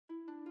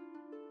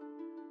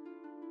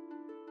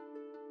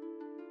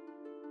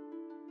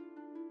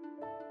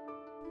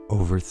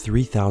Over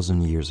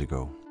 3,000 years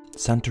ago,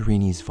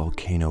 Santorini's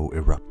volcano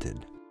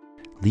erupted,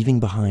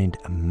 leaving behind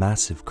a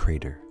massive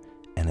crater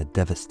and a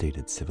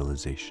devastated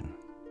civilization.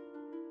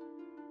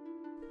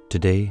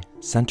 Today,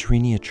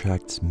 Santorini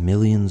attracts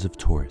millions of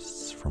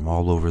tourists from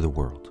all over the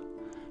world,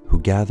 who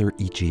gather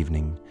each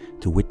evening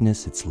to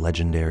witness its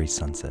legendary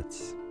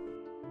sunsets.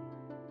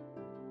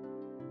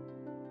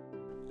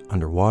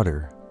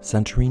 Underwater,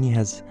 Santorini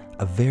has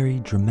a very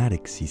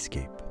dramatic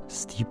seascape,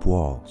 steep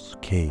walls,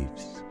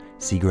 caves,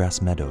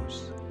 seagrass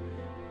meadows,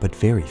 but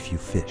very few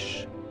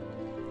fish.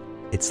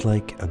 It's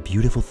like a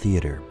beautiful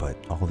theater, but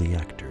all the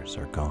actors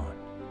are gone.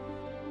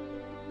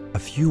 A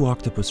few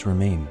octopus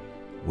remain,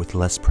 with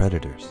less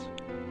predators,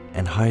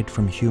 and hide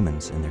from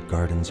humans in their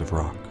gardens of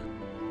rock.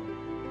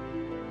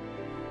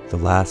 The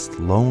last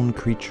lone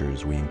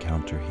creatures we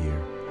encounter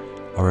here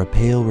are a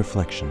pale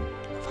reflection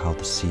of how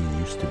the sea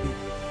used to be.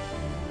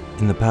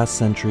 In the past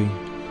century,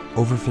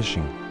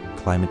 overfishing,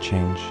 climate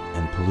change,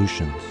 and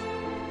pollutions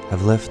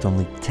have left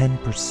only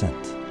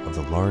 10% of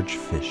the large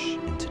fish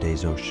in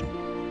today's ocean.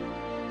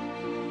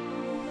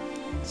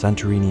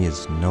 Santorini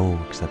is no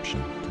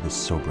exception to this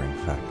sobering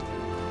fact.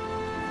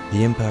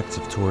 The impacts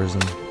of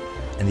tourism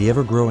and the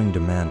ever-growing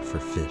demand for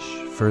fish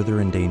further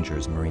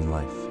endangers marine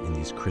life in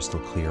these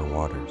crystal-clear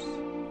waters.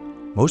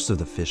 Most of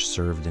the fish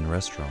served in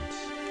restaurants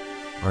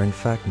are in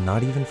fact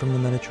not even from the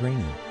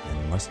Mediterranean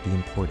and must be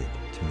imported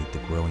to meet the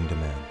growing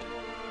demand.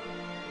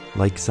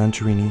 Like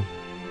Santorini,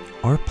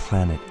 our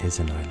planet is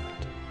an island,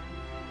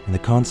 and the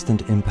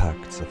constant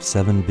impacts of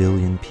 7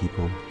 billion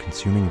people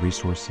consuming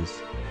resources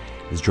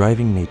is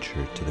driving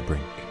nature to the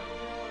brink.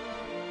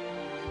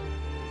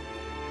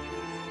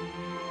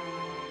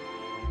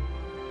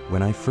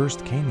 When I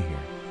first came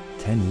here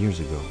 10 years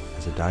ago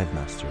as a dive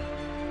master,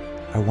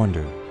 I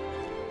wondered,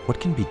 what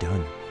can be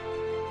done?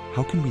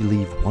 How can we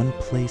leave one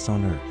place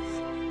on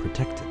Earth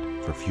protected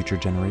for future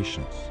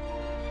generations?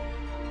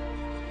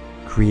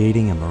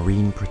 Creating a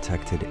marine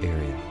protected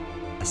area,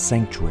 a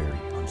sanctuary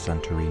on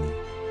Santorini,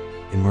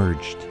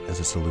 emerged as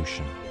a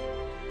solution.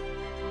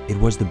 It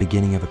was the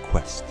beginning of a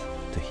quest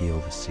to heal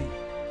the sea.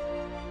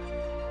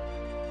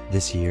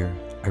 This year,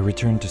 I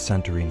returned to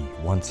Santorini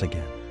once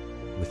again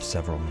with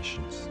several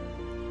missions.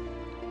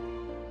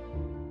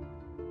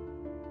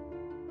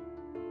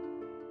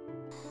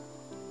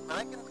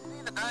 I can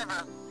see the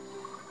divers.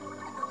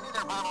 I can see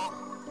their bubbles.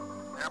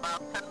 They're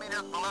about 10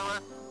 meters below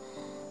us,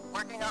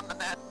 working on the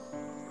net.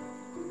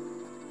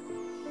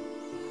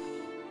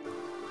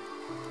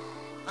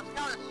 The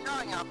scout is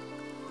showing up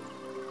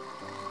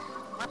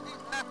what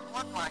these nets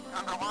look like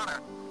underwater.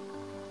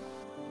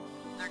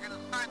 They're going to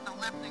start the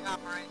lifting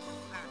operation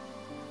soon.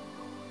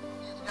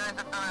 These guys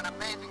have done an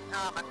amazing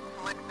job at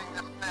collecting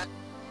this net.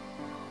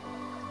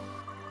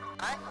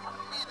 I can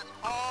see this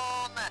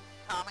whole net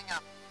coming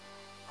up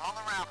all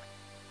around me,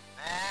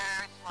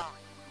 very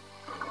slowly.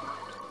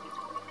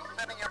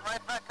 Sending it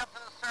right back up to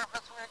the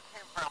surface where it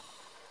came from.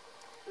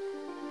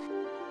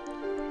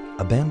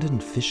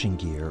 Abandoned fishing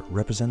gear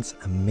represents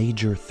a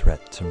major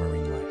threat to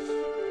marine life.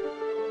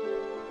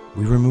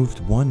 We removed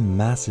one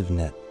massive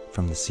net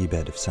from the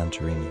seabed of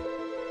Santorini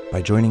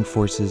by joining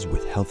forces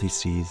with Healthy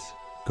Seas,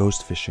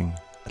 Ghost Fishing,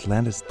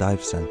 Atlantis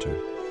Dive Center,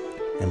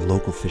 and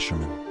local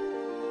fishermen.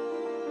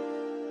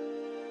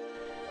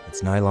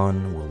 Its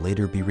nylon will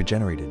later be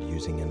regenerated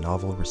using a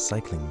novel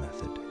recycling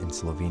method in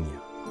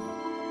Slovenia.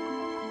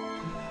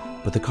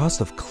 But the cost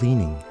of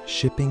cleaning,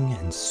 shipping,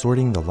 and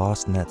sorting the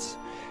lost nets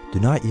do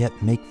not yet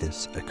make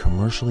this a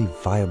commercially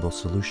viable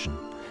solution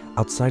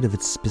outside of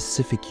its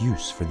specific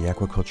use for the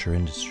aquaculture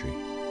industry.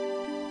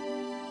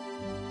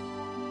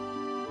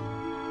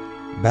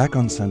 Back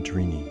on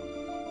Santorini,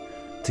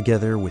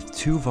 together with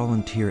 2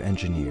 volunteer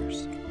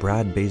engineers,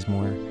 Brad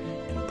Bazemore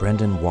and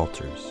Brendan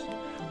Walters,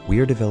 we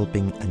are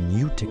developing a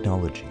new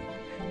technology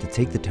to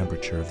take the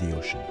temperature of the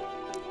ocean,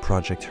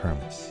 Project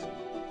Hermes.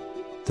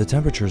 The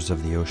temperatures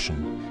of the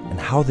ocean and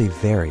how they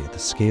vary at the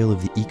scale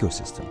of the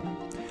ecosystem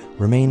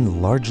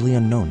remain largely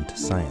unknown to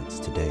science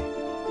today.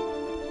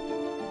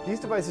 These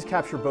devices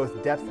capture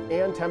both depth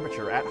and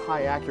temperature at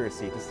high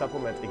accuracy to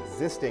supplement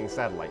existing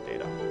satellite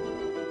data.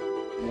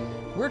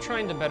 We're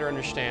trying to better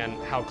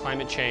understand how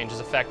climate change is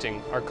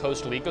affecting our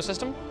coastal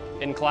ecosystem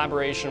in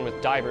collaboration with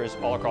divers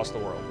all across the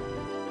world.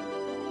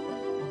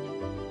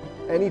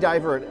 Any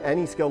diver at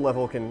any skill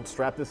level can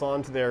strap this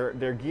onto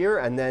their gear,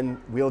 and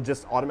then we'll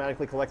just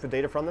automatically collect the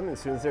data from them as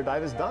soon as their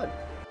dive is done.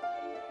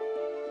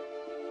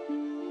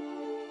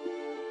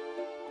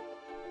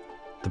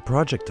 The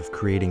project of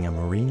creating a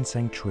marine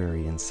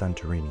sanctuary in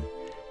Santorini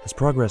has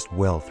progressed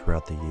well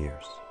throughout the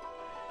years,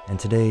 and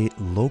today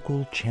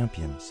local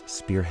champions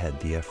spearhead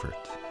the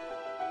effort.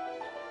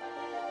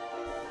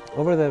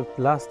 Over the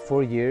last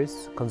 4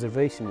 years,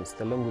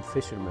 conservationists, along with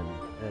fishermen,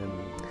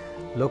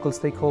 local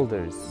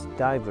stakeholders,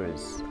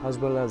 divers, as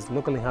well as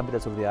local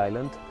inhabitants of the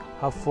island,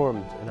 have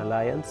formed an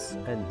alliance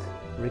and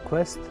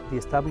request the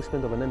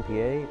establishment of an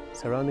MPA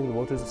surrounding the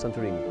waters of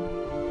Santorini.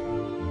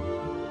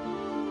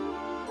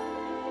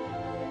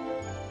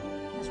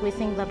 We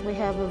think that we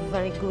have a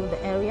very good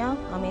area,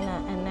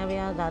 an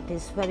area that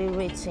is very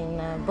rich in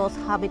both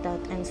habitat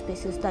and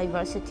species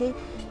diversity,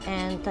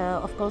 and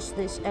of course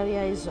this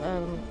area is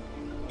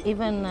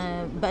even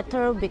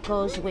better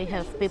because we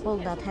have people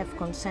that have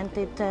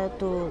consented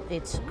to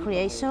its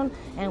creation,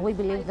 and we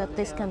believe that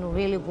this can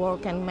really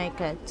work and make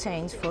a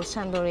change for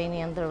Santorini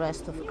and the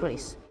rest of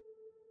Greece.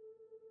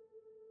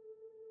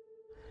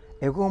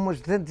 Εγώ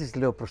όμως δεν τις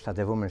λέω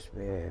προστατευόμενες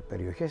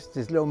περιοχές,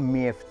 τις λέω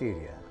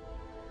μιευτήρια,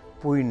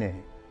 που είναι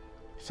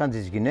σαν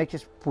τις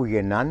γυναίκες που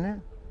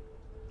γεννάνε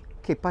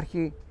και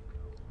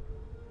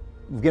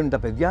βγαίνουν τα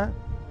παιδιά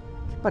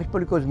και υπάρχει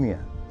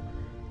πολυκοσμία.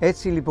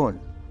 Έτσι λοιπόν,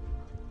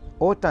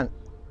 όταν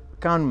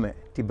κάνουμε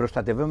την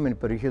προστατευόμενη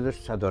περιοχή εδώ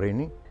στη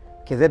Σαντορίνη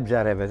και δεν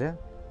ψαρεύεται,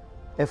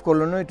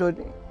 ευκολονόητο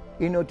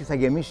είναι ότι θα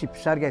γεμίσει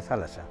ψάρια η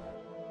θάλασσα.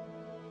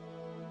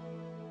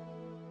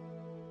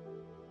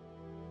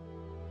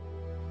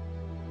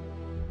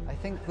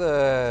 I think the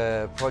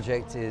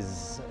project is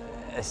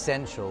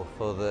essential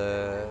for the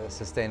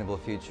sustainable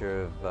future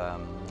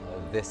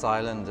of this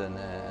island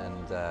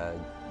and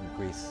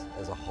Greece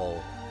as a whole.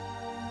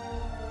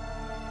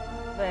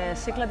 The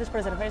Cyclades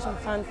Preservation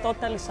Fund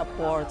totally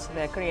supports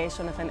the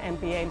creation of an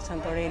MPA in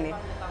Santorini,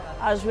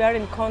 as we are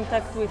in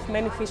contact with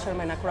many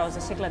fishermen across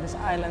the Cyclades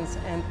Islands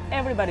and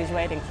everybody's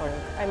waiting for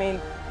it. I mean,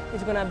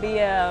 it's going to be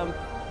a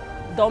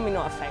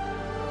domino effect.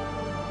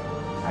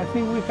 I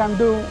think we can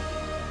do,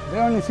 the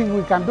only thing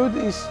we can do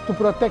is to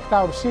protect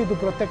our sea, to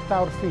protect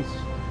our fish,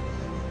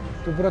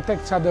 to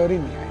protect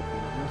Santorini.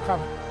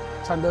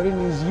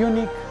 Santorini is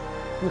unique.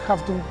 We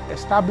have to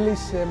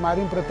establish a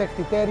marine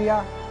protected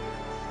area.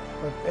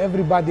 But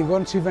everybody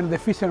wants, even the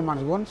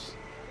fishermen wants,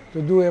 to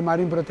do a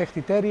marine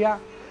protected area,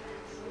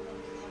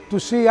 to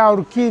see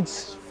our kids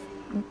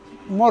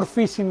more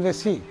fish in the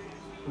sea,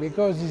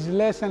 because it's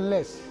less and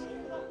less.